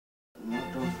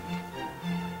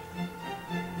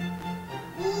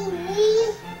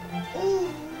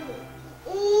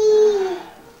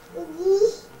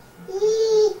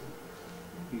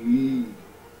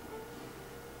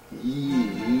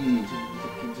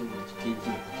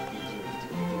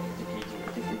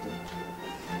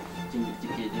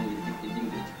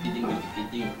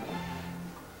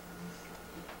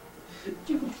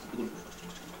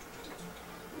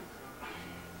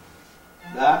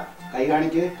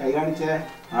കാണിക്കേ കൈ കാണിച്ചേ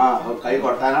കൈ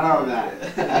കൊട്ടാനാണ് പറഞ്ഞത്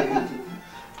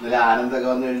ഇന്നലെ ആനന്ദൊക്കെ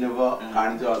വന്നു കഴിഞ്ഞപ്പോ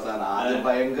കാണിച്ചു അവസാനം ആദ്യം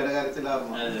ഭയങ്കര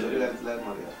കരച്ചിലായിരുന്നു ഒരു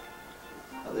കരച്ചിലായിരുന്നു അറിയാം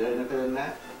അത് കഴിഞ്ഞിട്ട് പിന്നെ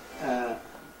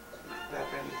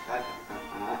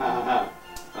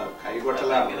കൈ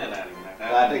കൊട്ടലാണ്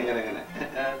കാറ്റ് ഇങ്ങനെ ഇങ്ങനെ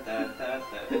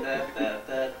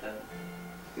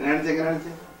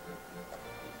കാണിച്ചേ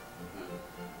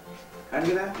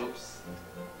കാണിക്കണേ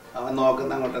അവൻ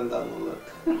നോക്കുന്ന അങ്ങോട്ട് എന്താന്നുള്ളത്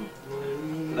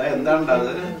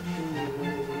എന്താണ്ടത്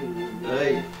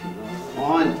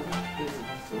മോൻ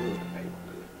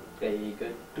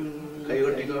കൈ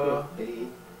കൊട്ടിക്കോ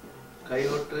കൈ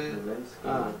കൊട്ട്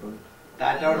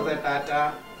ടാറ്റ കൊടുത്തേ ടാറ്റ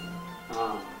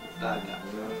ടാറ്റ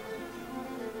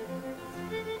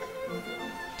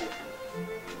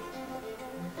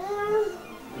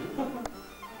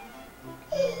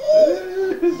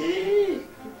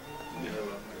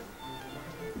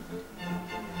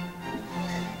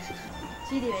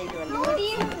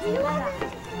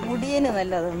മുടിയന്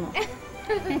നല്ലതൊന്നും.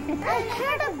 I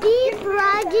heard a beep,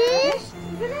 Rajesh.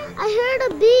 I heard a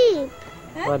beep.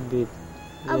 What beep?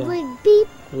 A big beep.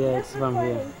 Yeah, it's from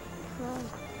here.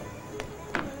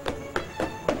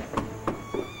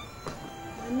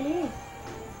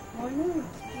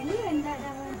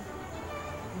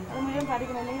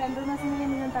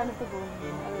 തണുത്ത് പോകും.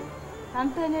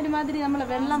 തണുത്ത് തന്നെ ഒരുമാതിരി നമ്മളെ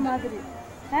വെള്ളം മാതിരി.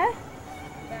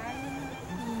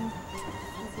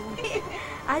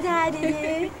 അതാര്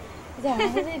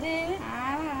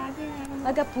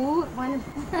പൂ.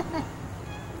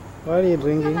 What are you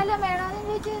drinking?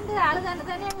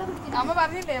 അമ്മ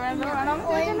പറഞ്ഞില്ലേ വേണ്ട വേണം.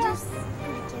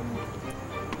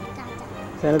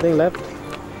 Is anything left?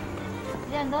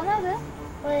 എന്തോന്നത്?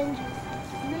 Orange.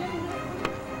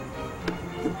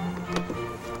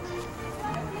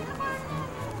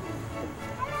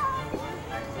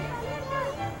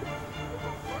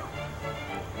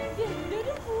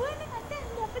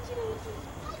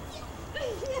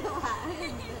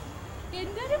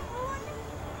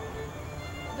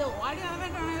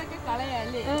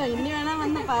 ഇനി വേണം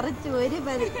വന്ന് പറിച്ചു ഒരു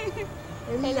പരി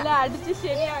എല്ലാം അടിച്ച്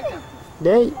ശരിയാക്കാം.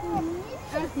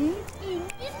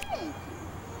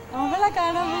 അവളെ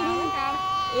കാണാൻ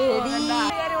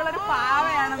വളരെ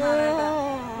പാവയാണ്.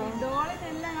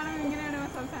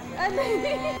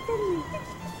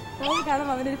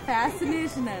 കാണുമ്പോ അവനൊരു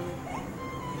ഫാസിനേഷൻ ആണ്.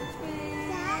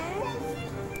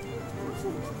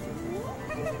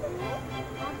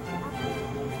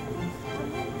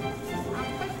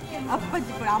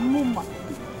 അമ്മൂമ്മ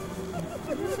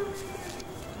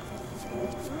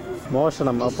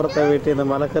മോഷണം അപ്പുറത്തെ വീട്ടിൽ നിന്ന്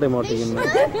മലക്കറി മോട്ടിക്കുന്നു.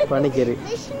 പണിക്കരി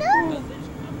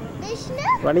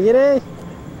പണിക്കരേ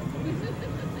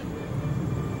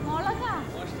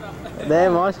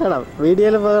മോഷണം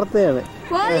വീഡിയോയിൽ പകർത്തുകയാണ്.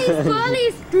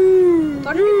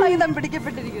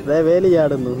 പിടിക്കപ്പെട്ടിരിക്കുന്നു. വേലി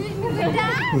ചാടുന്നു.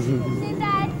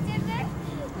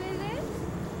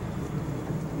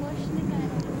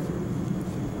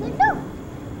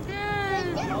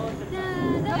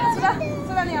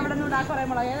 അവിടെ നിന്ന് കുറെ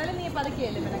മുളക് ഏതായാലും നീ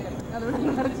പതുക്കിയല്ലേ മെനക്കറി അതുകൊണ്ട്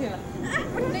നിറച്ച്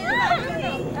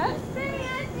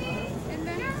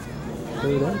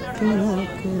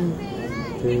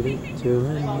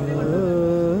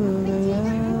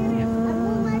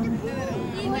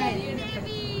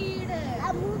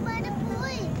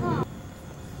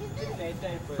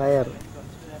ഫയർ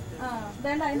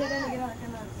വേണ്ട അതിന്റെ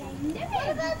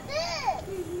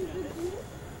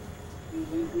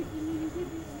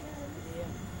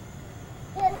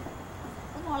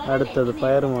അടുത്തത്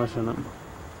പയർ മോഷണം.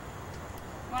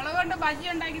 മുളക് കൊണ്ട് ബജി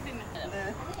ഉണ്ടാക്കി തിന്നു.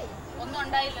 ഒന്നും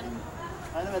ഉണ്ടായില്ല.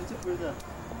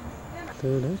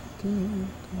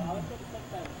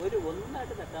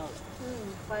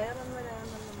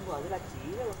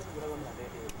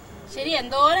 ശരി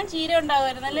എന്തോരം ചീര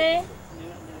ഉണ്ടാവുമായിരുന്നല്ലേ.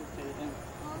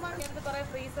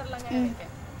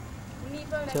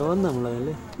 ചുവന്ന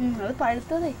മുളകല്ലേ അത്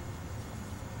പഴുത്തതേ.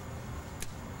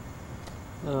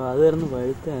 അതായിരുന്നു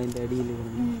പഴുത്ത അതിന്റെ അടിയിൽ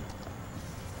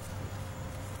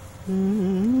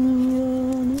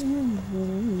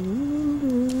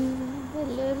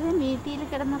എല്ലാവരും വീട്ടിൽ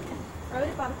കിടന്നൊക്കെ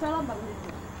അവര് പറിച്ചോളാൻ പറഞ്ഞിട്ടുണ്ട്.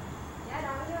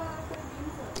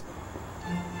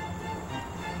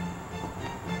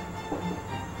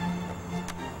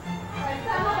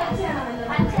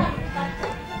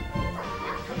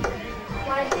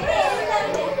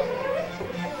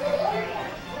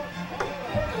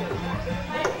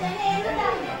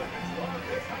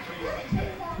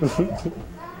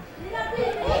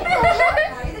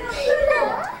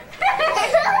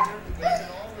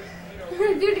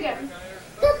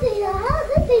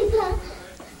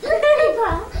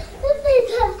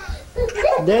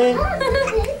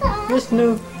 Vishnu,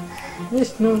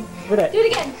 Vishnu, do it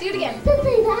again.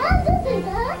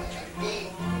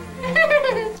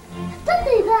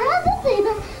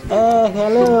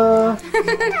 hello.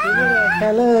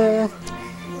 Hello.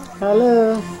 Hello.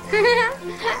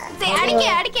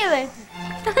 അടിക്കത്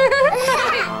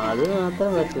അത്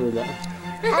മാത്രം പറ്റൂല.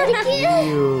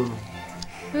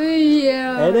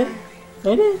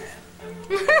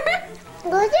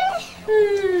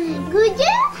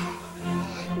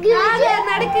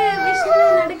 നടക്ക് വിഷ്ണു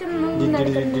നടക്കുന്നു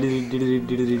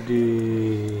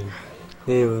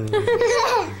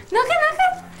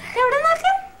എവിടെ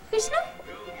നോക്ക് Vishnu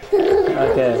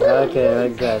Okay.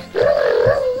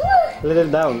 Little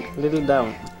down.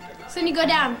 Sunny, go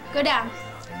down.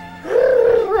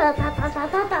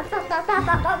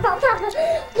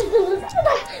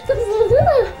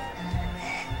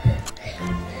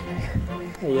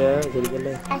 Ayo, jadi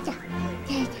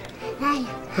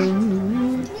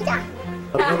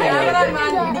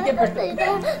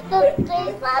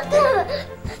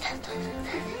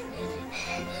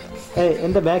Hey,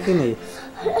 in the back ini.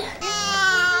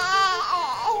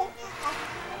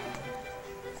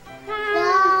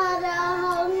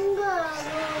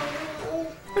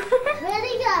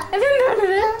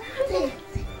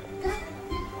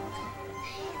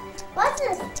 What's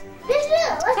this? Vishnu,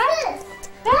 what's this?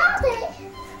 Daddy.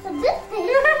 This thing.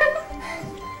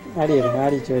 Adi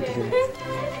ചോദിച്ചിട്ട്.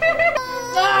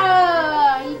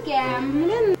 ഈ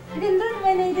ക്യാമറ ഇതെന്താ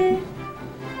ഇത്?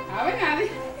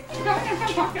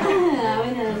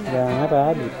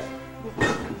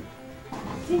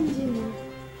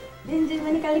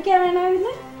 കളിക്കാൻ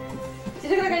വേണമായിരുന്നു.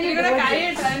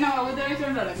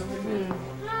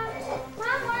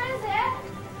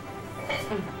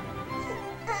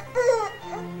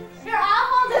 I'll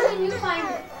hold him and you find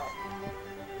it.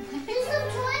 There's some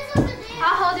toys over there.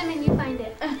 I'll hold him and you find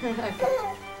it.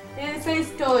 It says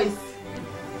toys.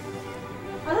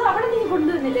 അത് അവിടെ നീ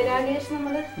കൊണ്ടുവന്നില്ലേ രാകേഷ്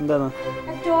നമ്മള്? എന്താണ്?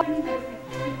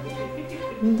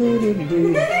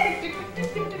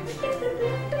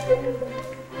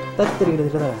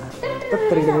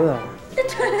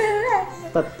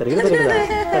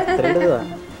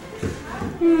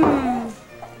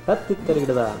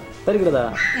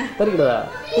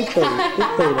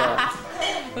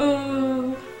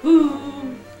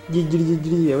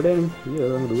 എവിടെയാണ്?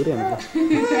 ദൂരെയാണ്.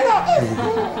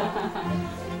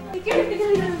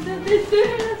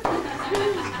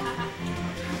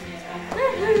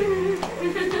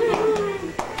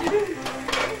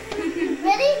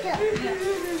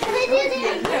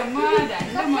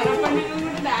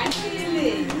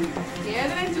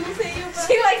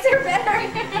 She likes her better.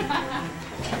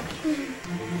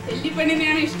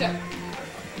 എല്ലിപ്പണ്ണിനെയാണ് ഇഷ്ടം.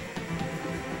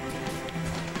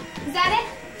 Is that it?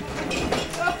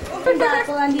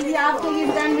 After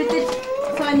you're done with it,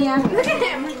 Sonia. Look at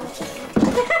him.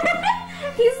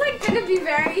 He's like gonna be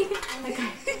very.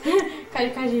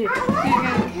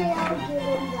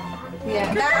 Yeah.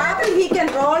 After he can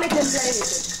roll it and play with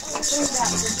it.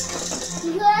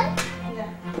 Good?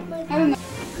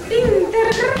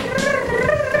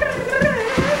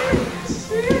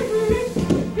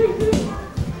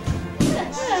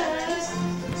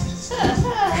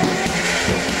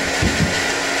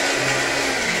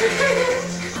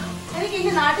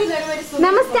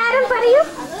 നമസ്കാരം പറയൂ.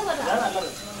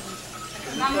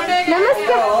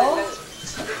 നമസ്കാരം.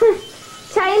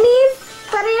 Chinese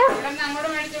പറയൂ.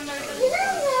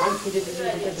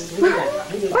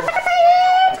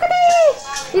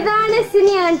 ഇതാണ്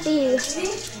Sini anti.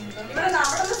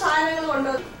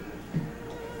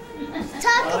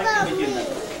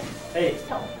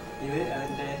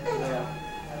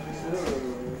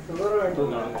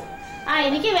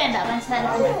 എനിക്ക് വേണ്ട മനസ്സിലായി.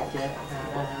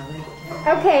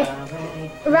 Okay,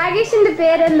 രാകേഷിന്റെ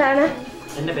പേരെന്താണ്?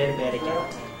 എന്റെ പേര് പേരയ്ക്ക.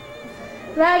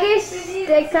 രാകേഷ്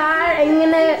കാർ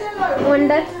എങ്ങനെ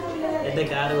ഉണ്ട്? എന്റെ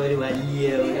കാർ ഒരു വലിയ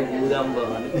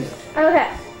ഭൂകമ്പമാണ്. Okay,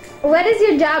 what is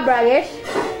your job, Ragesh?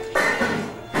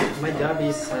 My job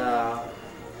is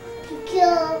To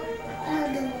kill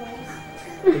animals.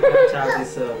 charge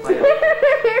is fire.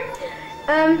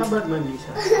 How about money,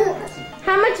 sir?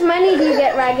 How much money do you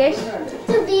get, Ragesh?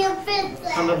 To be a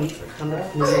princess.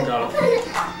 $100 million.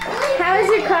 How is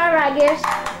your car, Ragesh?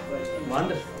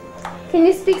 Wonderful. Can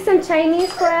you speak some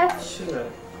Chinese for us? Sure.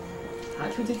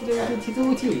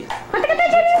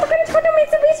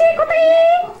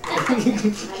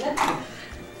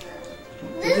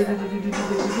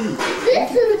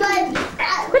 This is my.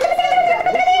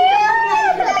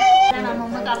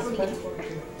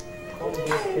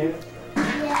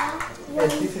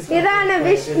 ഇതാണ്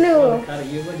വിഷ്ണു.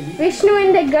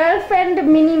 വിഷ്ണുവിന്റെ girlfriend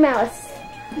mini mouse.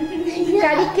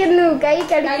 കടിക്കുന്നു, കൈ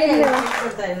കടിക്കുന്നു.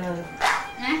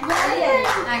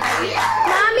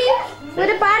 മാമി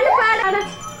ഒരു പാട്ട് പാടാണ്.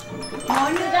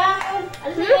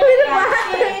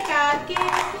 കാക്കേ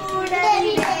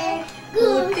കൂടലിലെ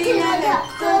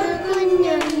കൂട്ടിനകത്തൊരു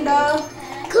കുഞ്ഞുണ്ടോ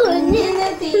കുഞ്ഞിന്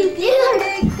തീറ്റി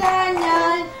കൊടുക്കാൻ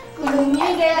ഞാൻ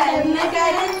കുഞ്ഞുകിടന്ന്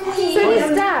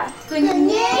കരഞ്ഞിരുന്നു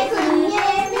കുഞ്ഞേ കുഞ്ഞേ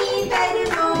നീ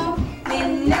തരുമോ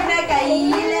നിന്നുടെ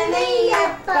കയ്യിലെ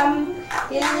നെയ്യപ്പം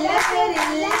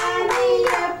ഇല്ലവരില്ല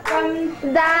നെയ്യപ്പം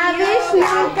വിഷ്ണു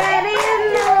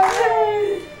കരയുന്നു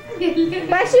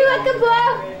പശുവൊക്കെ പോ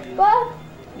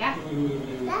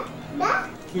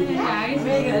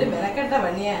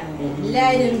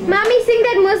Mommy, sing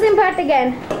that Muslim part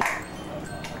again.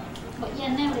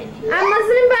 ആ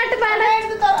മുസ്ലിം പാട്ട് പാടാൻ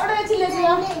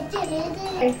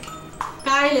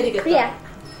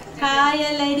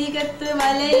കായലരികത്ത്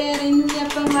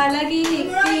വലയെറിഞ്ഞപ്പം വളകിയ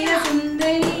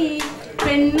സുന്ദരി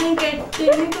പെണ്ണ്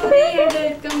കെട്ടിന്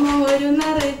കുറിയെടുക്കുമ്പോ ഒരു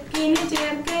നറുക്കിന്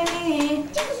ചേർക്കണേ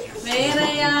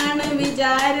വേറെയാണ്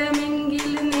വിചാരമെങ്കിൽ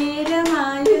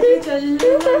നേരമായത്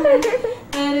ചൊല്ലുവാൻ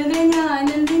വെറുതെ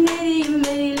ഞാനെന്തിനെയും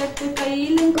വെയിലത്ത്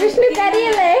കയ്യിലും വിഷ്ണു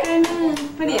കരയല്ലേ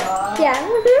മതിയോ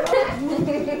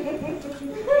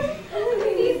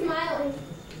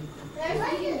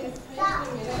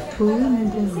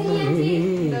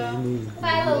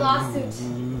File a lawsuit.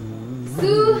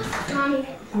 Sue mommy.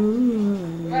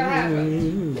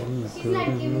 She's not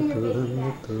giving your baby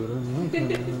back.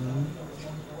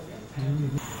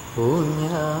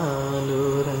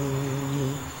 ഊഞ്ഞാലുറങ്ങി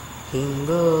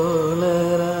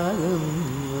ഹിന്ദോളരാഗം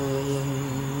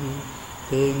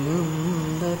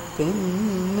തെങ്ങുന്ന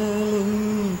തെന്നലിൻ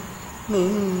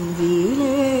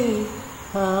നെഞ്ചിലെ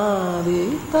ആദി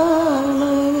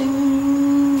താളമെന്നോ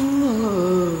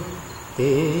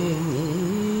തേങ്ങി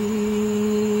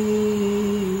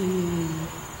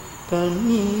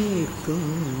കണ്ണീർ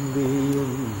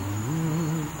തുമ്പിയും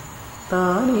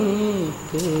താനേ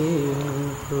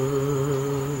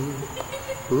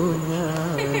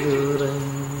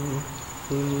ഊഞ്ഞാലുറങ്ങി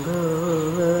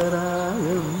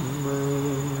ഹിന്ദോളരാഗം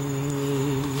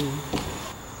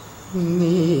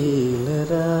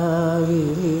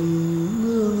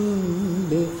നീലരാവിലിന്നു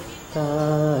നിന്റെ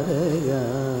താരകാരമിളകി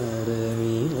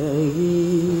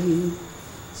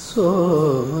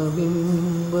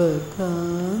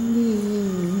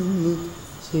സോമബിംബകാന്തിന്നു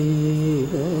ശീതളാരം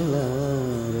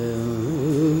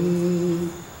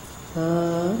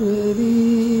പാർവതി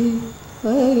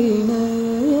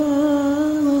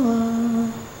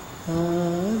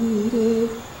പരിണയാതിരെ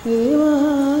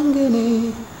ദേവാംഗനെ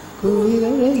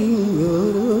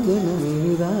കുളിരഴകിയോരോ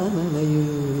ജനമെഴുതാനണയൂ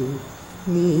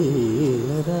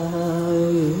നീലരായിന്നു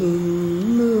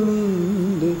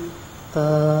നിന്റെ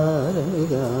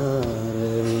താരകാരമിളകി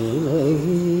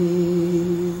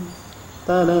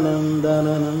തനനം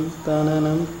തനനം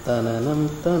തനനം തനനം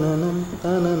തനനം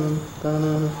തനനം തനനം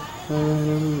തനനം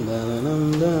തനനം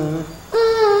തനനം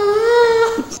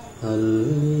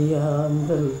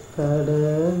അല്ലിയാമ്പൽ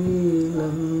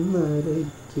കടവിലം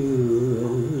നരയ്ക്കു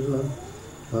വെള്ളം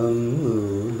അങ്ങു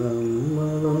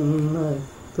നമ്മളൊന്നായി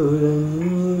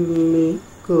തുഴഞ്ഞില്ലേ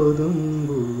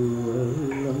കൊതുമ്പു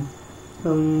വെള്ളം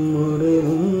നമ്മുടെ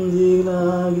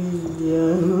നെഞ്ചിലാകി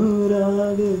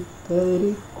അനുരാഗ്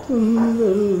കരിക്കും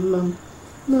വെള്ളം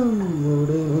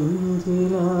നമ്മുടെ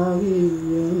നെഞ്ചിലാകി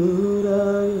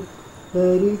അനുരാഗ്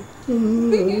കരിക്കും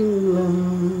വെള്ളം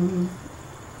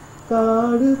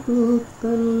കാട്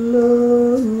പൂത്തല്ലോ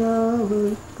ഞാവൽ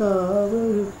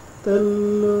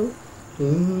കാവഴുത്തല്ലോ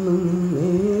എന്നും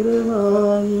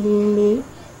നേരമായില്ലേ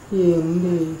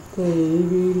എൻ്റെ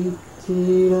കൈപിടിച്ചിടാൻ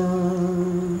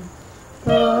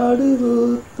കാട്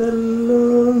പൂത്തല്ലോ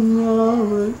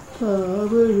ഞാവൽ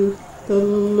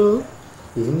കാവഴുത്തല്ലോ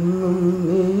എന്നും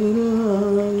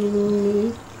നേരമായില്ലേ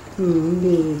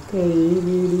എൻ്റെ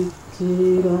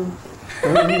കൈപിടിച്ചിടാൻ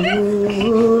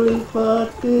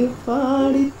പാട്ട്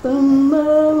പാടിത്തന്നോളം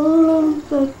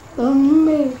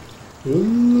തത്തമ്മേ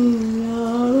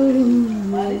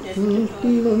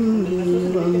എന്നിയാളൊഴിഞ്ഞിട്ടിലെന്തേ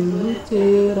വന്നു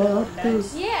ചേരാത്തു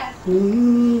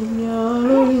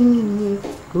എന്നിയാളൊഴിഞ്ഞ്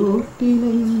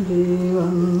കൂട്ടിലെന്തേ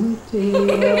വന്നു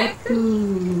ചേരാത്തു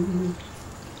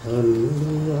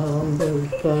അല്ലാമ്പൽ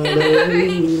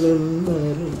കടവിലെന്നരച്ചു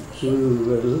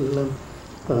വെള്ളം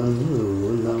തന്നു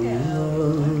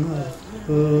നമ്മളൊന്നായി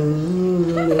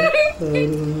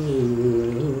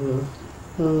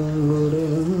നമ്മുടെ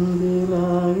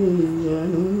നെഞ്ചിലാകി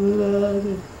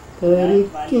അനുരാഗ്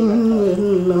കരിക്കും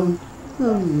വെള്ളം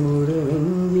നമ്മുടെ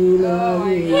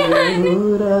നെഞ്ചിലാകി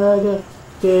അനുരാഗ്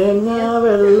തേങ്ങ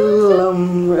വെള്ളം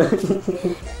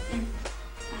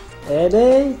ഏതേ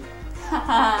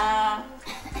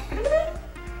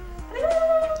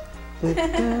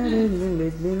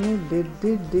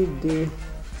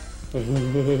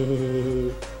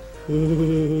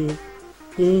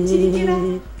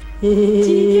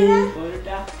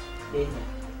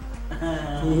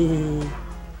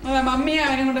മമ്മി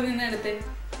അവനെ കൊണ്ട് നിന്നെടുത്ത്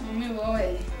മമ്മി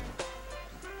പോവല്ലേ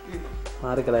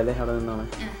മാറിക്കളല്ലേ അവിടെ നിന്നോണേ.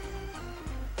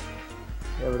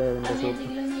 എവിടെ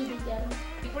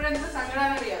ഇപ്പോഴെന്ത് സങ്കടം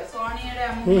അറിയോ സോണിയുടെ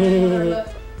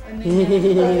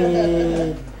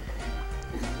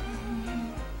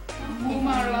അമ്മൂമ്മ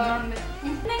ഉള്ളതുകൊണ്ട്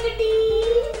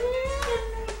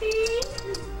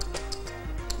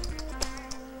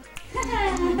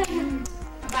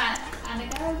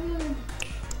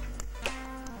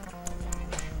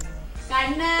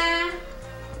കണ്ണ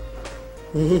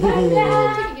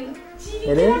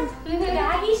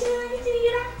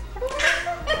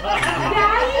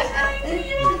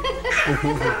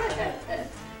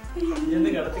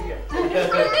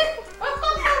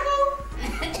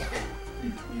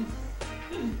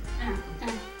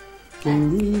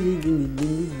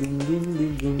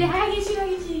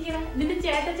നിന്റെ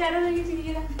ചേട്ട ചേട്ട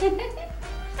ചിരിക്കണം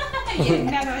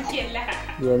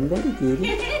എന്തൊരു ചിരി,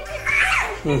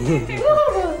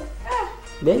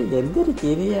 എന്തൊരു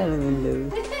ചിരിയാണ് നിന്റത്.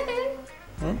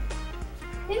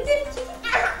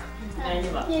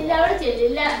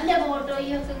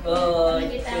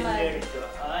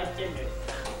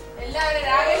 എല്ലാവരും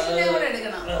രാകേഷിനെ കൂടെ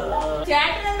എടുക്കണം.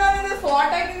 ചേട്ടനെന്താ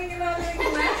ഫോട്ടോ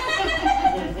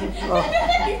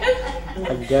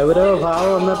ഗൗരവ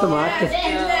ഭാവം വന്നിട്ട് മാറ്റി.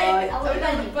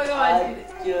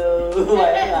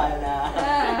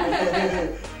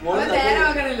 നേരെ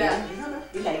നോക്കണില്ല.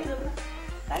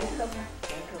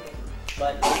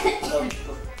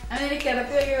 അങ്ങനെ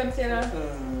കിടത്തി വയ്ക്കുക കുറച്ച് നേരം.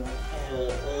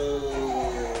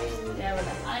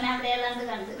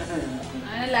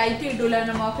 അങ്ങനെ ലൈറ്റ് കിട്ടൂല,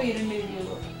 അവന്റെ മുഖം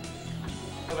ഇരുണ്ടിരിക്കുള്ളൂ.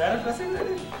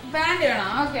 പാന്റ് വേണോ?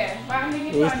 ഓക്കെ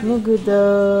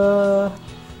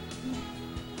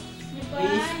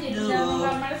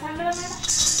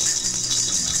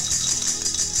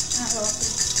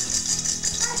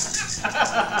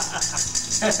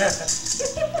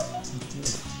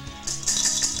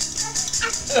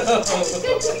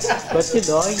കൊച്ചു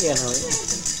ദോഹിക്കാണോ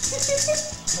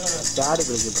ചാടി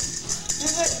പിടിക്കുന്നു.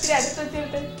 ഇത്തിരി അടുത്ത്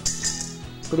വെച്ചിട്ട്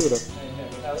പിടിയില്ലേ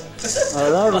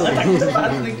അതാ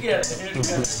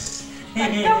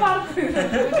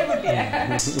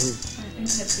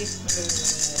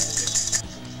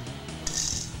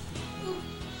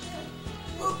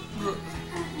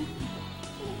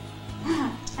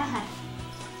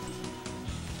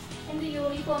എന്റെ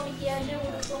യൂണിഫോമിക്ക് എന്റെ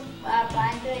ഉടുപ്പും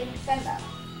പാൻറ് കണ്ട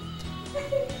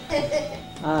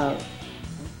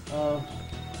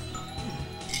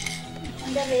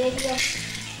എന്റെ വേഗം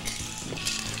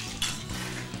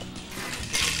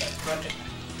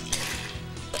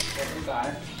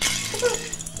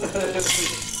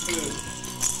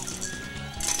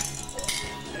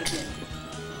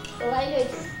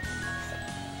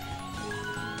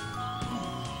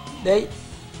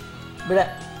ഇവിടെ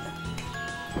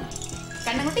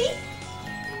കണ്ണുകുട്ടി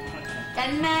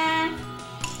കണ്ണ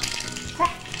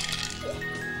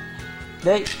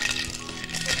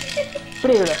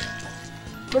പിടി ഇവിടെ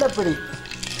ഇവിടെ പിടി.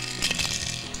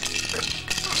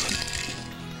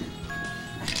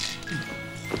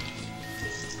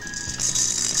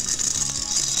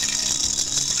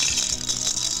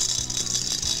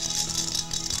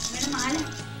 മാല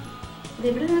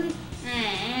ഇതെവിടെ നോക്കി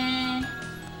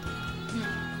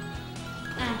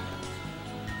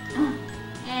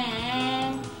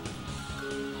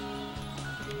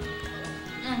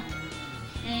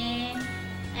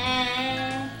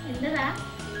എന്താടാ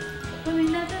ഇപ്പൊ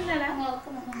മിണ്ടാത്ത എന്താടാ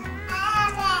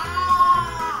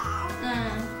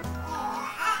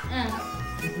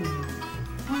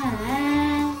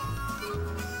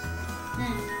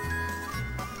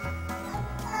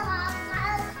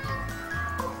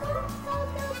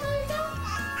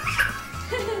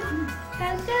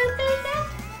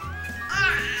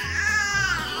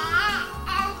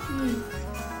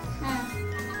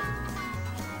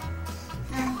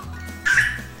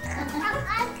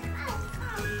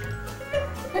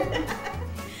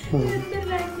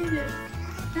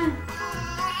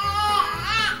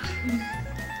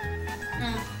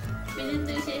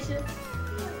പിന്നെന്ത് വിശേഷം?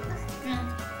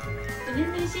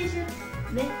 പിന്നെന്ത് വിശേഷം?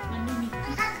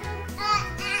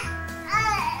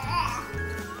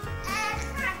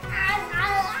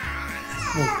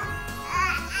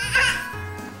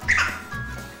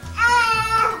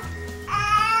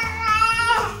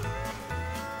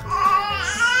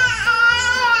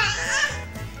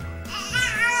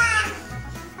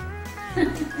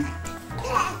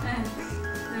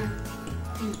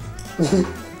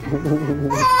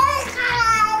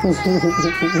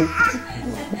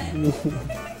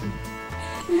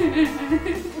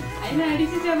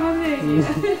 അതിനടിച്ച് ചമ്മ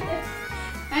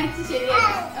അടിച്ച്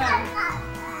ശരിയാക്കാം.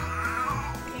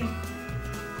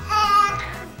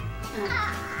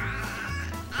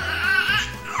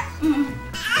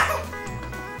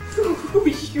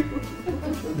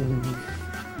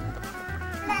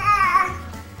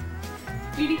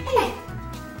 പിടിക്കേ.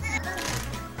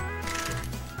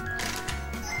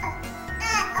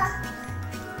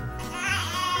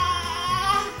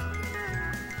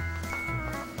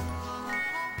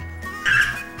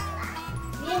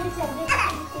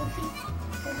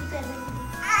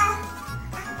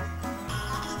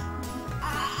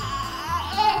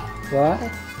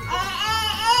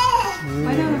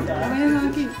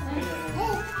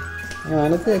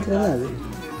 മനസ്സ് വെച്ചിരുന്നാ മതി.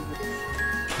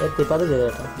 എത്തിപ്പത്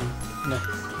കേട്ടോ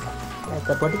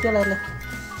പൊട്ടിക്കളല്ലേ.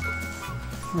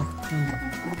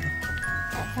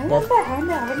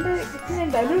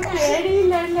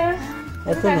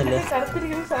 എത്തുന്നില്ലേ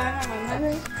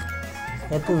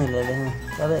എത്തുന്നില്ലല്ലേ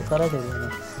കുറെ ചെയ്തു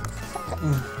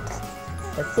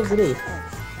എത്തിപ്പിടി.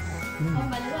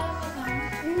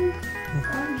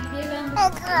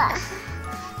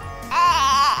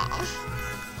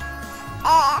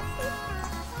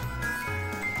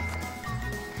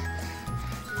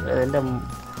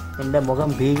 എന്റെ മുഖം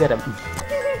ഭീകരം.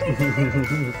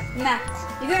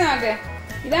 ഇത് നോക്ക്,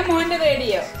 ഇതാ മോന്റെ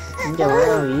റേഡിയോ. എന്റെ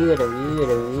മുഖം ഭീകരം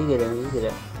ഭീകരം ഭീകരം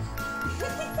ഭീകരം.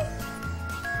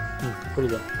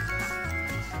 കുടിക്കാം.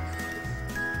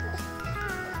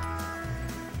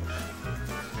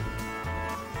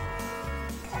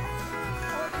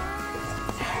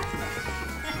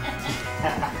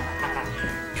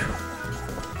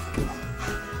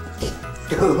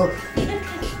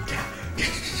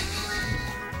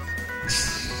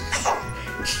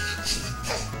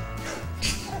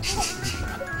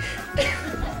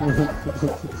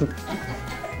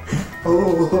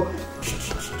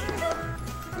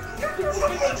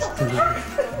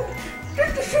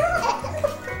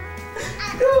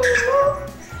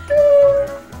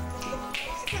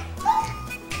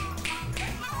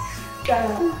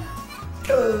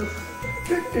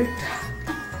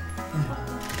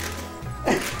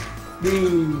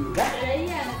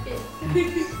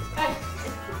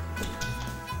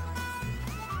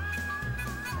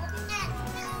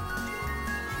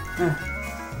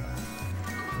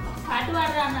 പാട്ട്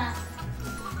പാടുന്ന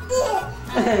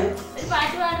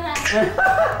പാട്ട് പാടുന്ന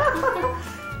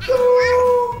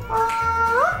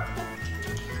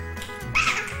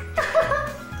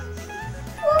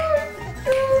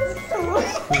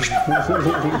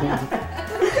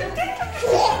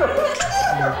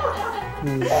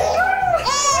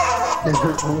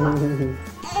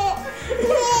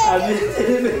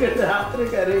രാത്രി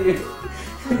കരയും.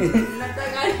 ഇന്നത്തെ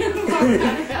കാര്യം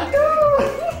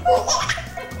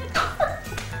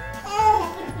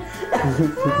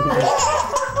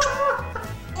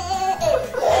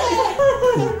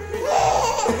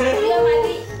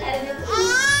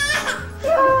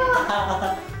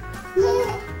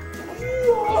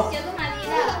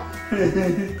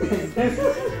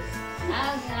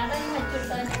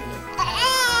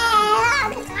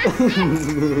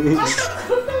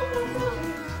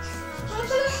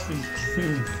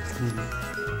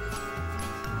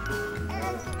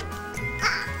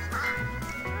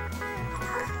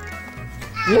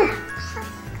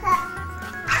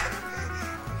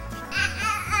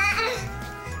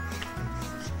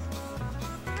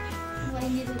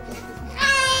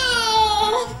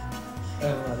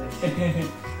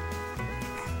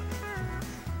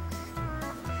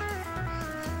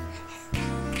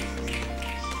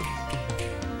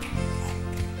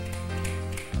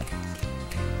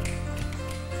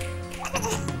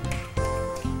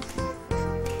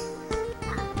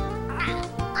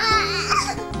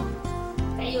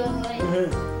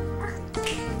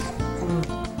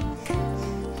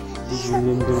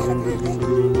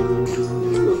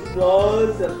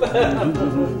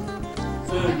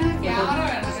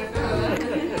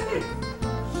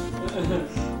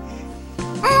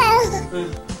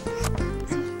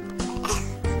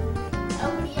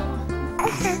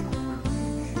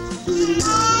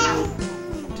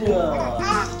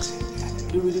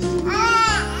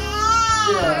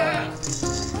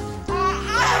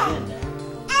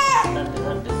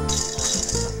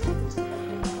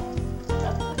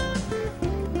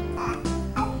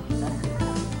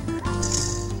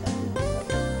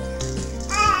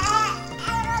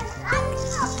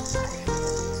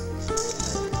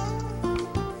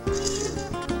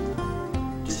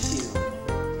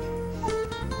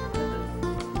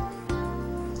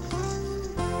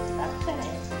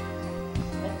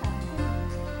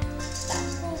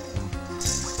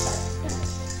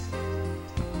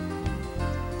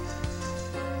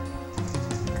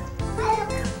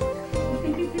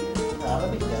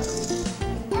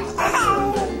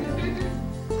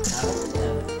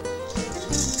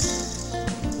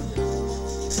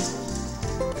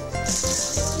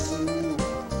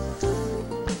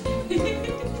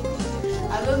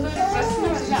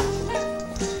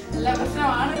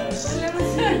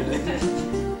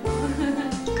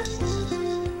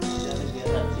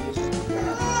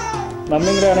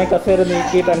മമ്മി കൂടെ ആണെങ്കിൽ കസേര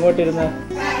നീക്കിയിട്ട് അങ്ങോട്ടിരുന്ന്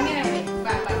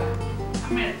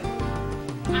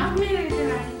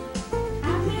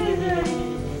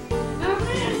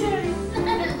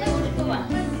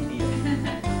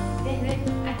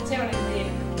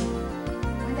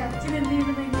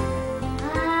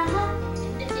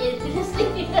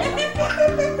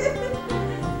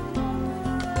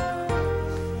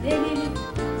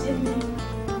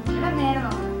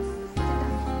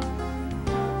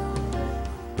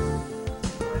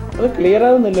അത് ക്ലിയർ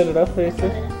ആവുന്നില്ലല്ലോടാ ഫേസ്.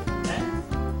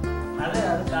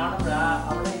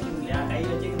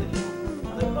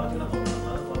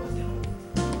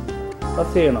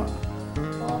 പ്രസ് ചെയ്യണോ?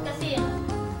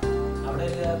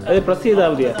 അത് പ്രസ്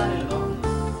ചെയ്താൽ മതിയാ?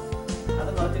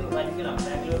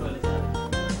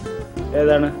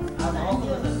 ഏതാണ്?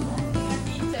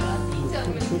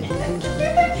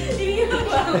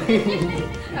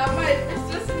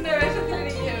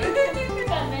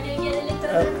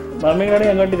 മമ്മിയുടെ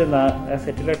അങ്ങോട്ടിരുന്ന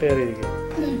സെറ്റിലോട്ട് കയറിയിരിക്കും.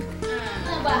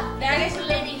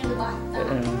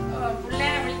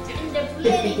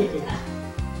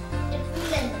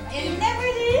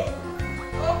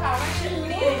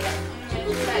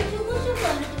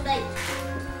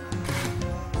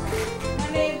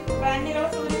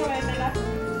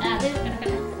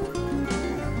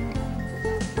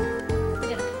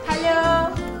 Hello,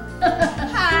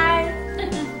 hi,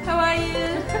 how are you?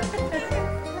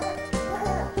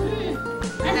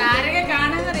 ആരൊക്കെ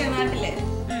കാണാന്നറിയോ നാട്ടില്?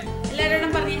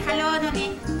 എല്ലാരോടും പറഞ്ഞേ ഹലോ എന്ന് പറഞ്ഞേ.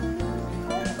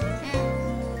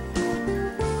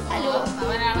 ഹലോ,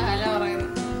 അവനാണ് ഹലോ പറയുന്നത്.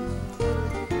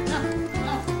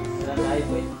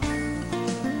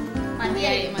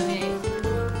 മതിയായി മതിയായി.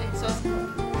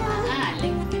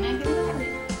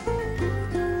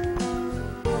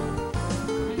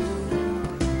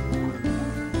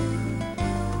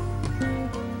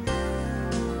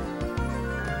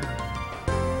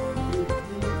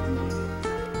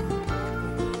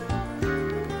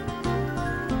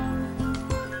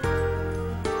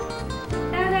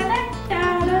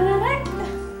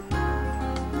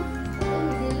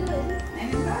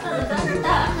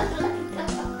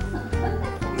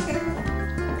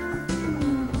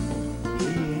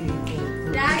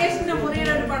 രാകേഷിന്റെ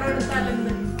മുറിയുടെ ഒരു പടം എടുത്താലെന്ത്?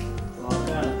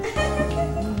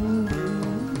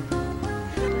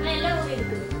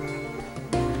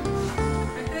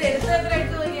 എടുത്തത്ര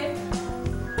എടുത്തു നോക്കിയേ.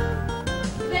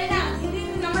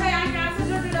 നമ്മുടെ ആ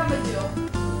കാസറ്റിലോട്ട് ഇടാൻ പറ്റുമോ?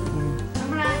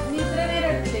 നമ്മളെ നീ ഇത്ര നേരം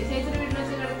എടുത്തില്ലേ ചേച്ചിയുടെ വീട്ടിൽ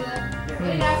വെച്ച് കിടക്കുക,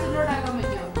 ഒരു കാസറ്റിലോട്ട് ആക്കാൻ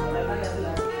പറ്റുമോ?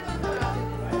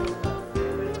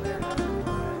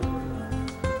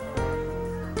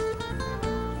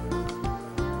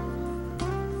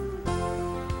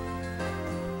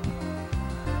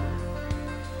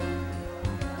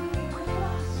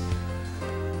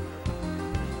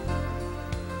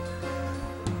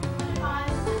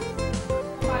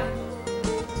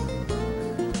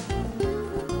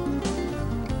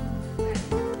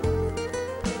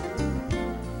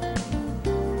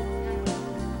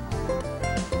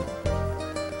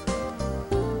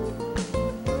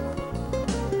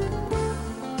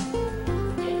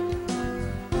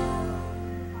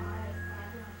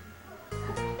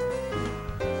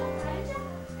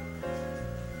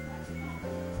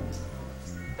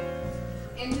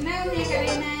 എന്നാ നീ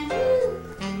കരയുന്നേ?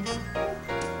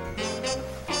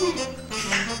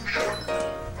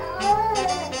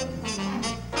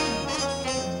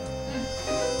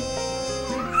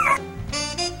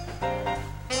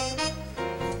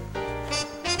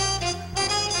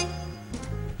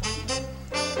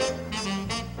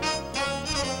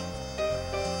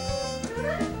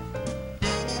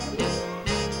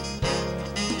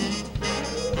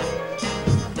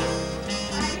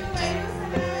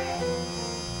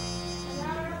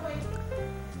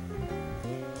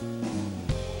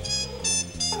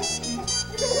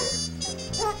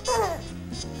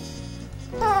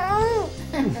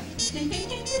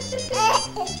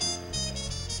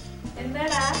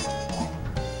 എന്താടാ?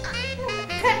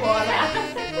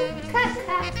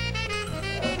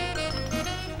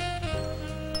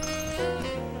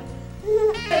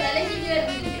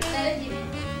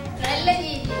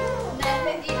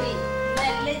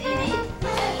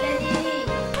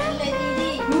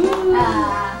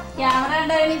 ക്യാമറ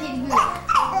ഉണ്ടായാലും ചിരിക്കും.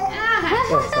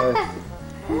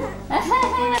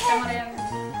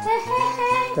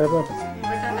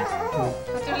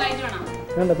 ലൈറ്റ് വേണം.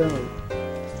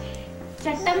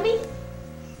 ചട്ടമ്പി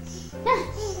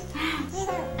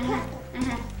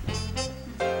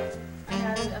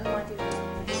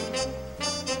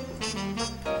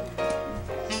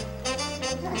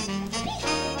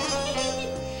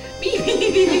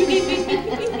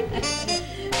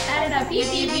ആരടാ പി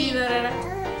പി പി എന്ന് പറയണ?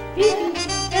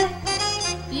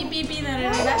 പി പി പി എന്ന്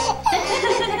പറയണടാ.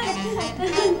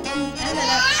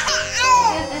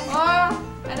 ഓ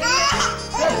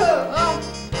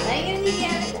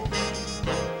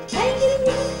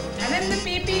അതെന്ത്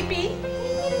പി പി പി?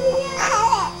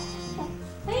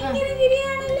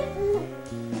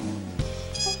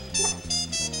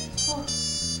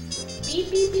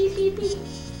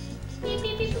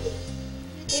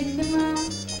 എന്തുമാ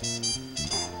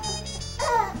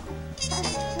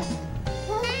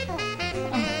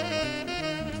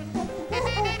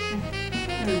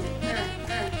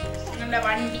നല്ല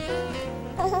വണ്ടി.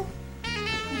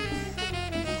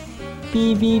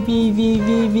 Beep beep beep beep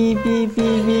beep beep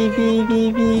beep beep beep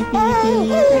beep beep beep beep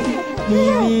beep beep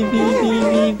beep beep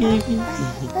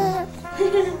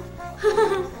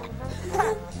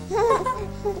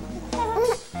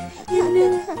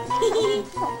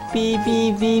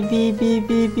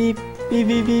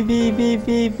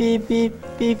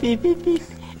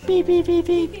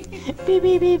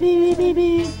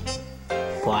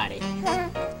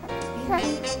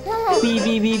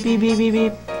beep beep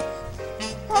beep